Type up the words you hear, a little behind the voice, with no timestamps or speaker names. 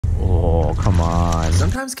come on.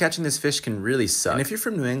 Sometimes catching this fish can really suck. And if you're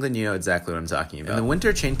from New England, you know exactly what I'm talking about. In the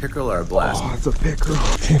winter, chain pickerel are a blast. Oh, it's a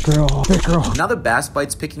pickerel. Pickerel. Now the bass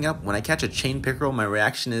bite's picking up. When I catch a chain pickerel, my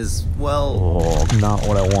reaction is, well... Oh, not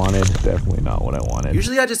what I wanted. Definitely not what I wanted.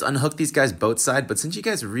 Usually I just unhook these guys boat side, but since you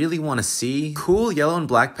guys really want to see, cool yellow and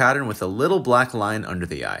black pattern with a little black line under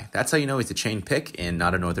the eye. That's how you know it's a chain pick and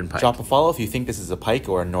not a northern pike. Drop a follow if you think this is a pike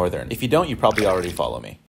or a northern. If you don't, you probably already follow me.